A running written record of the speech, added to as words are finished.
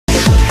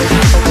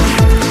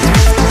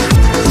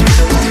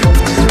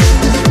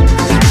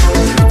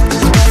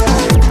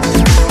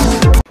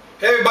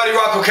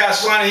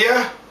Castellano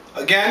here,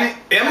 again,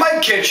 in my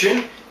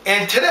kitchen,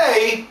 and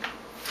today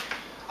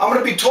I'm going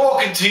to be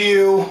talking to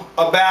you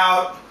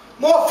about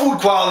more food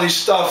quality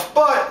stuff,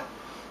 but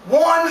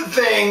one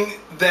thing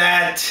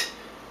that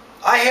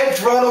I had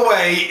thrown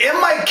away in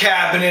my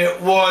cabinet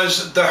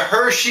was the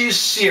Hershey's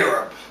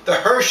syrup, the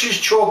Hershey's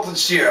chocolate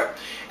syrup.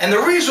 And the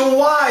reason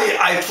why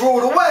I threw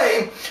it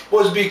away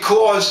was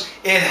because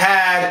it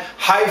had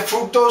high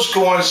fructose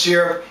corn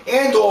syrup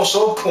and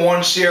also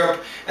corn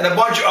syrup and a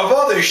bunch of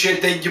other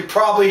shit that you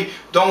probably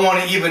don't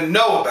want to even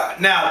know about.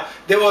 Now,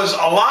 there was a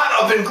lot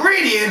of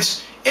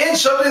ingredients in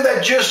something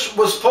that just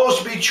was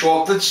supposed to be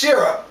chocolate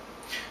syrup.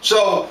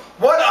 So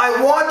what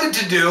I wanted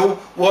to do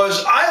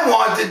was I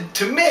wanted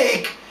to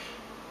make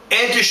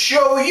and to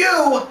show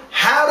you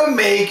how to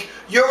make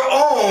your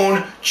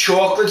own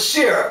chocolate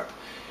syrup.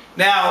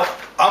 Now,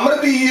 I'm going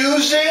to be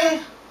using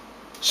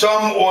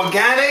some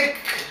organic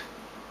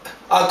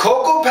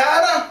cocoa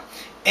powder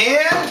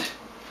and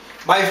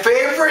my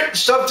favorite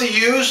stuff to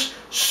use,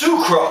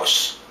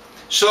 sucrose.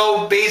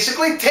 So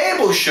basically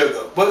table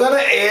sugar. We're going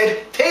to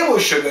add table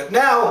sugar.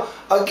 Now,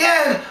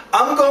 again,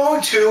 I'm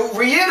going to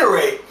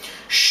reiterate,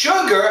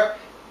 sugar,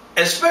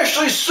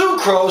 especially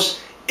sucrose,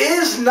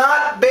 is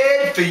not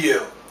bad for you.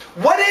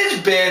 What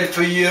is bad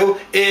for you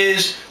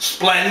is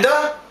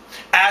Splenda,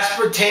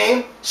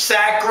 aspartame,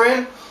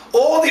 saccharin,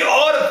 all the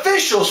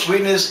artificial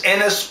sweeteners,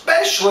 and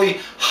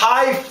especially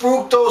high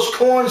fructose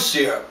corn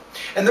syrup.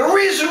 And the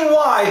reason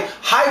why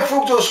high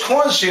fructose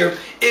corn syrup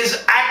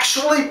is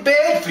actually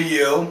bad for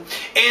you,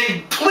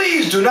 and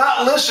please do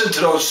not listen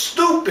to those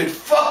stupid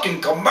fucking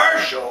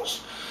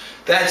commercials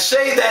that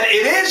say that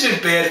it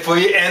isn't bad for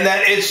you and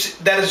that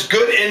it's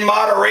good in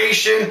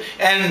moderation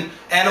and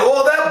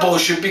all that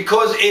bullshit,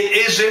 because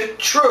it isn't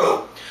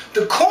true.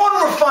 The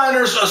Corn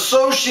Refiners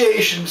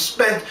Association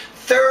spent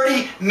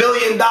 $30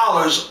 million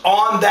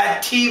on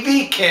that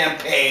TV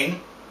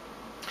campaign,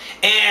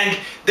 and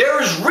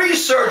there is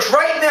research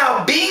right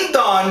now being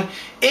done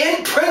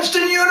in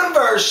Princeton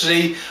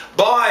University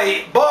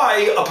by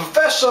a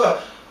professor,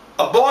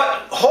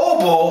 Bart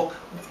Hobel,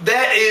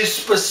 that is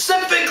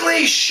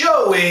specifically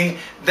showing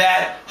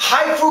that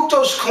high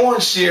fructose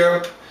corn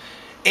syrup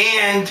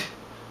and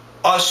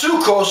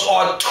sucrose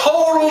are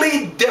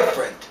totally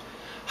different.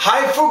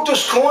 High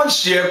fructose corn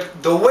syrup,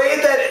 the way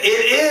that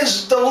it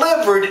is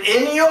delivered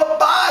in your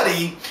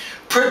body,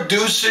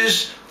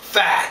 produces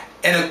fat,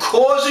 and it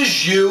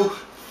causes you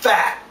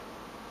fat.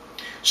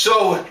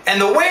 So, and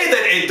the way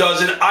that it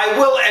does it, I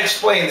will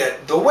explain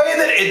that. The way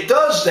that it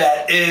does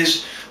that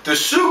is the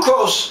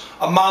sucrose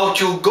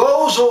molecule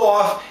goes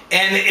off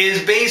and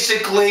is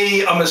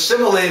basically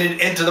assimilated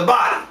into the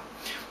body.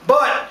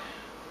 But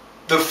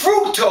the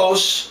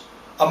fructose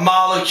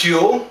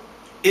molecule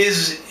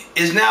is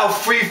now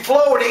free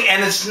floating,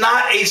 and it's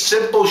not a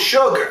simple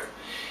sugar.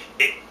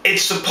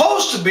 It's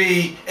supposed to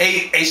be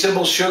a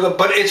simple sugar,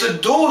 but it's a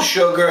dual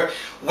sugar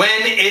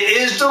when it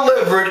is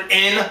delivered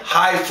in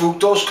high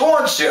fructose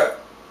corn syrup.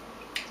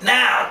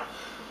 Now,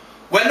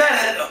 when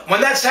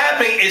that's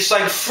happening, it's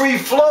like free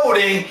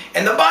floating,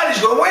 and the body's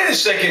going, wait a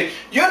second,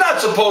 you're not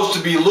supposed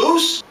to be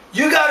loose.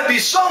 You got to be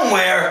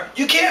somewhere.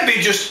 You can't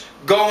be just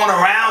going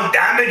around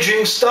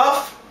damaging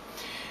stuff.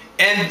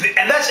 And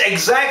that's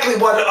exactly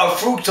what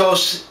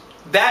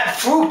that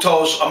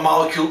fructose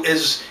molecule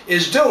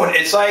is doing.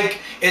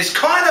 It's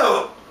kind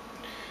of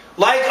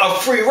like a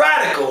free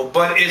radical,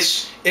 but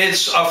it's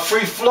a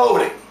free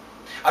floating.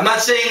 I'm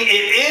not saying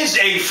it is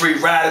a free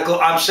radical.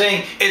 I'm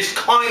saying it's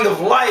kind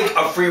of like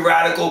a free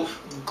radical,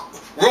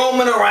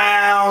 roaming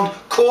around,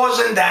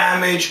 causing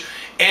damage,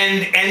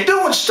 and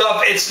doing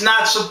stuff it's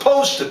not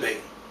supposed to be.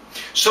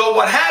 So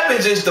what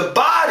happens is the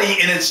body,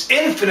 in its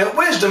infinite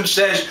wisdom,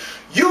 says,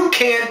 you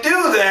can't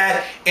do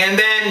that, and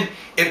then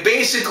it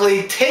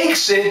basically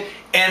takes it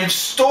and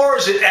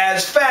stores it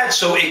as fat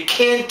so it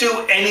can't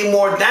do any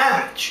more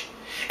damage.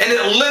 And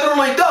it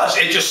literally does.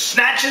 It just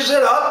snatches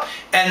it up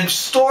and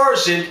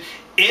stores it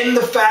in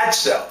the fat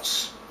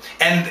cells.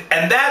 And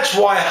that's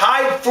why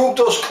high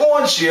fructose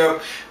corn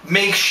syrup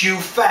makes you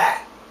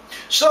fat.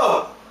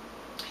 So,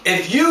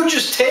 if you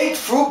just take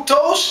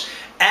fructose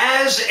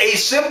as a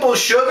simple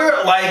sugar,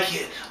 like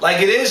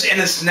it is in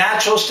its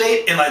natural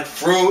state, in like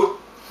fruit,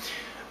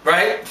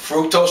 right?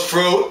 Fructose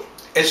fruit,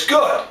 it's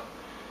good.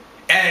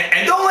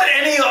 And don't let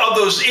any of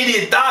those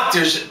idiot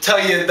doctors tell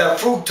you that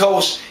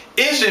fructose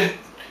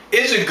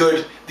isn't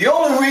good. The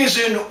only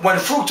reason when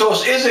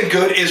fructose isn't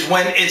good is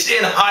when it's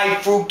in high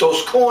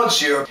fructose corn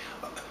syrup.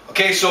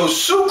 Okay, so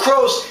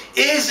sucrose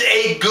is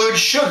a good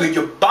sugar.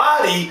 Your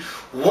body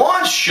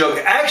wants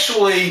sugar.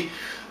 Actually,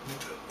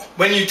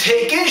 when you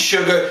take in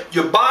sugar,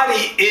 your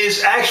body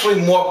is actually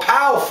more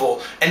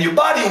powerful, and your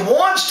body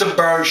wants to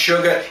burn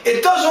sugar.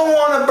 It doesn't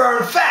want to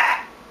burn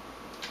fat.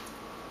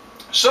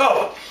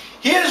 So,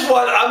 here's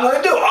what I'm going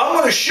to do. I'm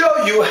going to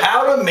show you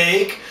how to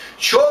make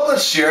chocolate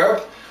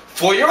syrup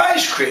for your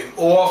ice cream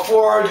or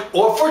for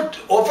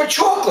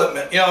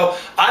chocolate.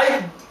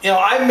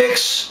 I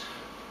mix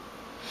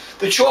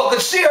the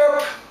chocolate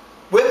syrup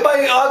with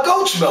my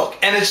goat's milk,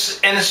 and it's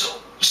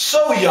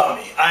so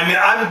yummy. I mean,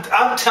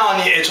 I'm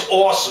telling you, it's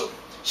awesome.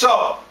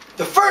 So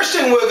the first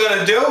thing we're going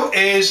to do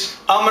is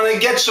I'm going to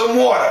get some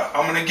water.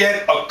 I'm going to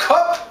get a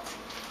cup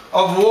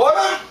of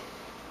water.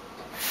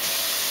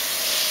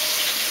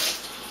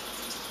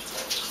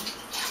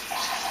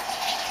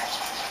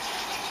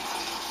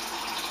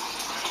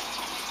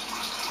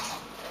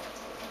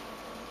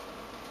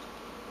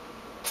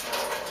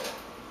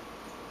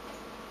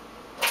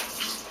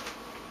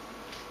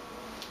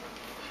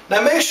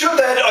 Now make sure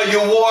that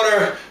your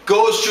water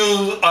goes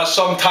through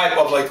some type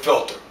of like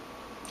filter,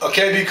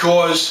 okay?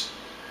 Because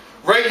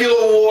regular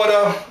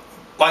water,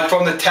 like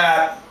from the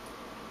tap,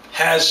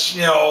 has,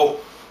 you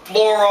know,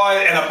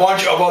 fluoride and a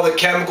bunch of other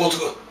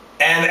chemicals,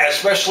 and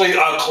especially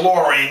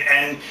chlorine,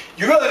 and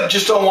you really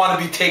just don't want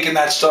to be taking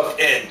that stuff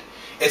in.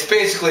 It's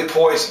basically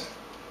poison.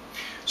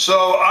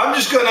 So I'm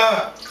just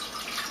gonna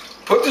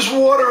put this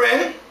water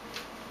in.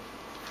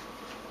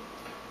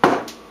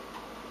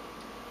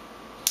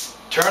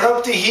 Turn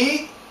up the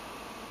heat.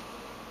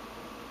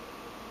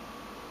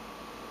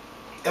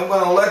 I'm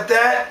going to let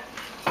that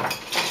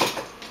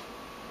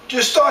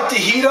just start to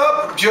heat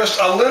up just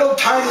a little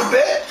tiny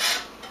bit.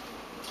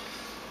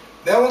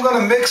 Then we're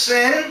going to mix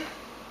in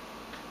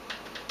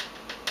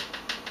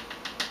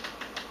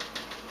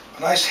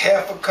a nice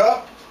half a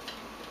cup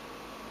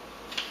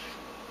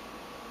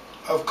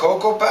of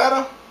cocoa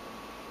powder.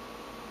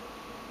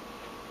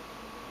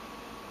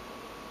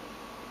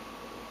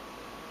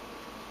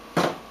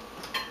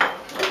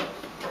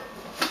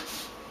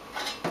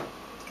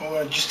 I'm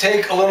going to just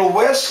take a little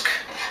whisk.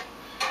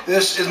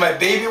 This is my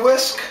baby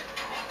whisk.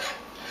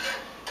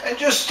 And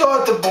just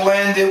start to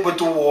blend it with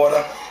the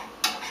water.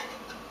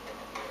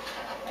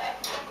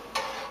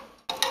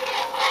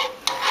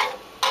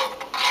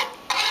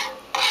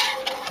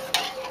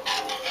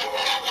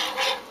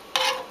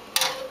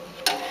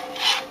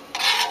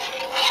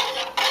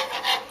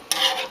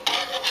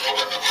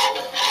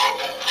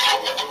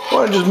 I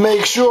want to just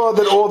make sure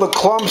that all the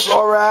clumps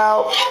are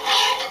out.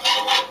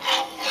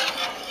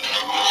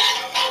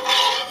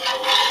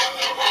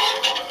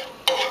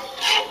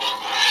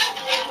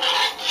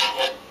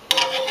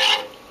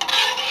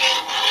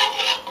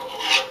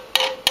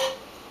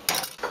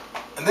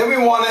 And then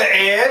we want to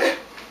add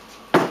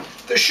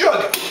the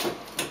sugar.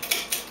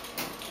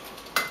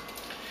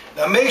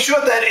 Now make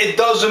sure that it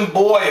doesn't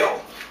boil.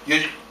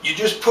 You're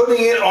just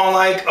putting it on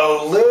like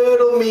a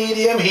little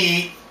medium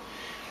heat,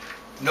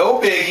 no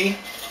biggie.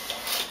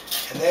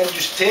 And then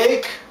just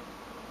take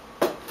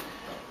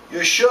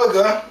your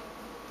sugar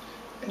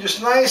and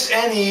just nice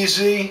and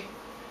easy,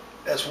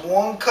 that's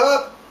 1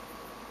 cup.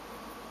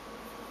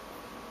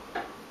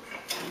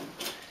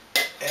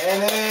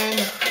 And then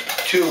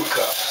 2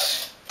 cups.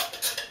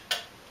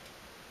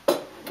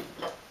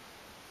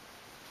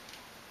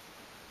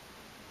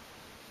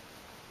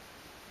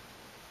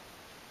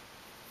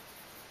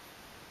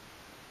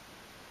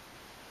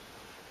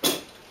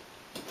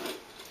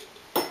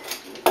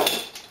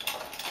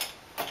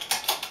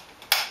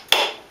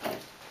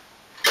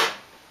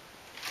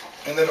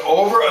 And then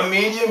over a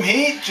medium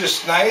heat,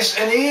 just nice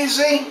and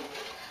easy,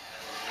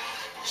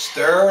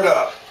 stir it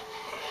up.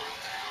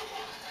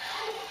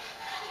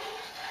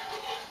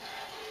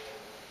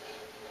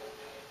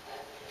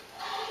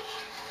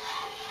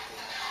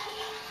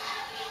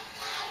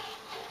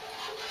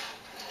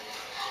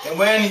 And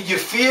when you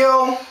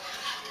feel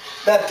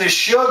that the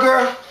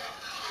sugar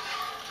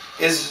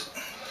is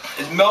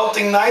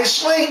melting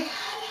nicely,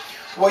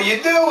 what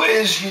you do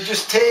is you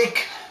just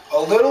take a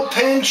little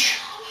pinch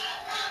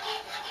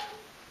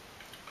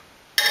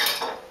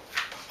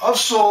of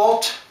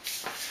salt,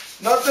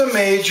 nothing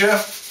major,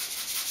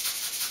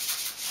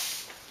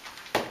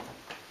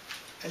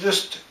 and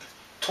just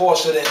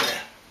toss it in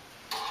there.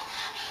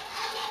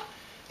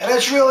 And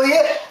that's really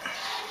it.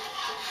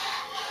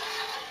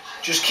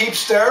 Just keep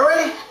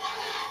stirring.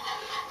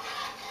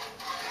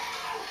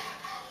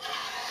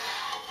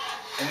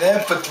 And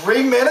then for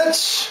 3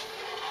 minutes,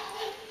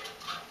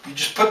 you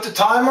just put the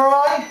timer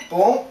on.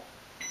 Boom,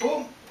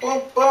 boom,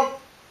 boom, boom.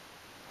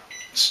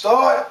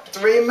 Start,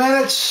 3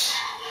 minutes.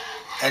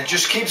 And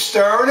just keep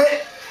stirring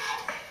it.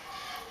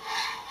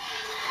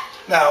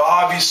 Now,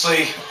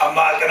 obviously, I'm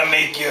not going to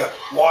make you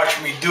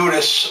watch me do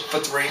this for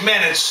 3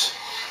 minutes,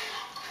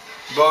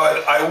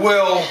 but I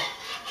will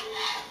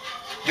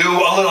do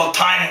a little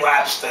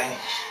time-lapse thing.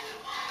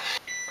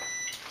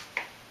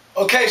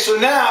 Okay, so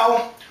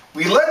now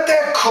we let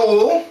that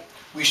cool.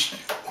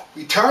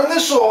 We turn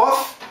this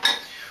off.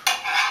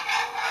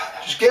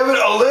 Just give it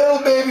a little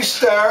baby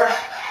stir,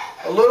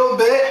 a little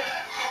bit.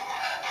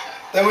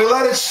 Then we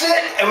let it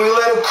sit and we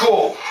let it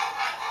cool.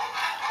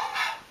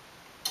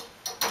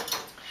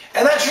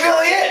 And that's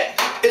really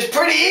it. It's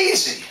pretty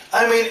easy.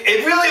 I mean,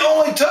 it really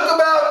only took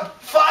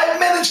about 5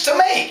 minutes to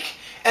make.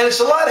 And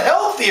it's a lot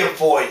healthier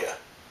for you.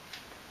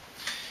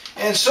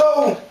 And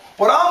so,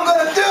 what I'm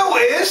going to do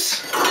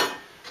is,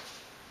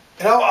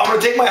 you know, I'm going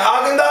to take my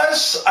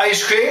Haagen-Dazs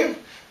ice cream.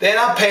 They're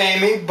not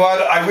paying me,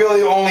 but I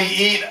really only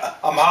eat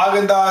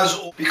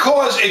Haagen-Dazs.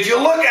 Because if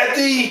you look at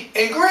the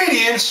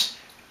ingredients,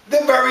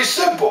 they're very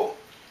simple.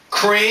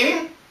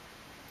 Cream,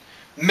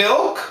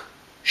 milk,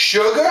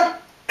 sugar,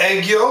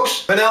 egg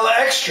yolks, vanilla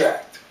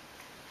extract.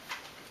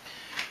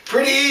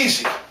 Pretty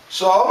easy.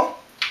 So,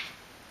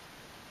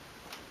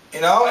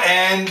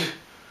 and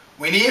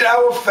we need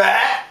our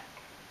fat.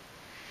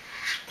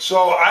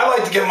 So I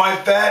like to get my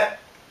fat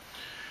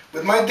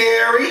with my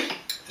dairy.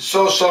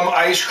 So some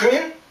ice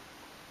cream.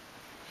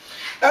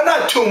 Now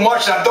not too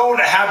much. Now don't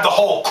have the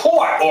whole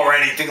quart or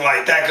anything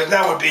like that, because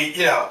that would be,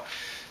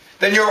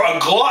 then you're a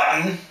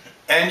glutton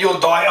and you'll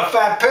die a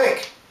fat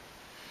pig.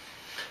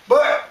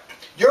 But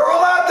you're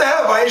allowed to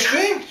have ice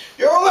cream.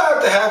 You're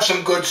allowed to have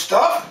some good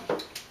stuff.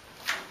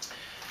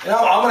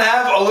 I'm going to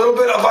have a little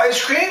bit of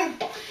ice cream,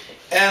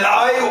 and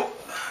I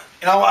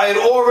had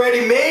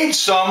already made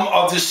some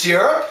of the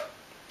syrup.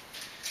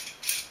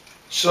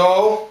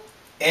 So,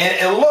 and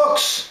it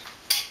looks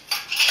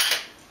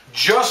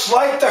just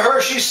like the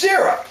Hershey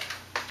syrup.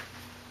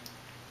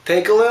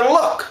 Take a little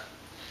look.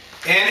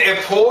 And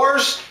it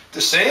pours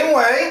the same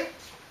way.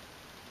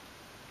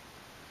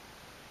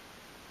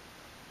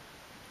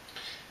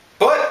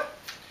 But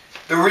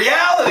the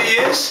reality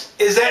is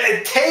that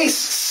it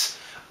tastes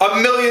a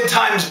million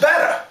times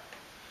better.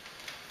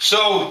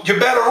 So you're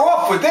better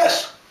off with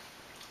this.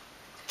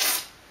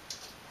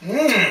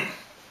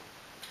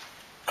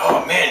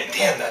 Oh man,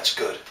 damn, that's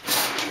good.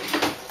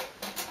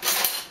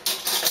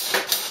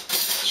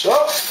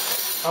 So,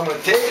 I'm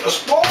going to take a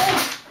spoon.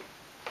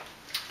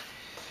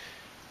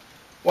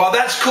 While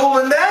that's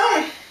cooling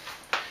down,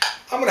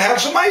 I'm going to have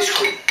some ice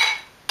cream.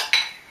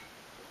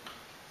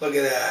 Look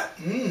at that.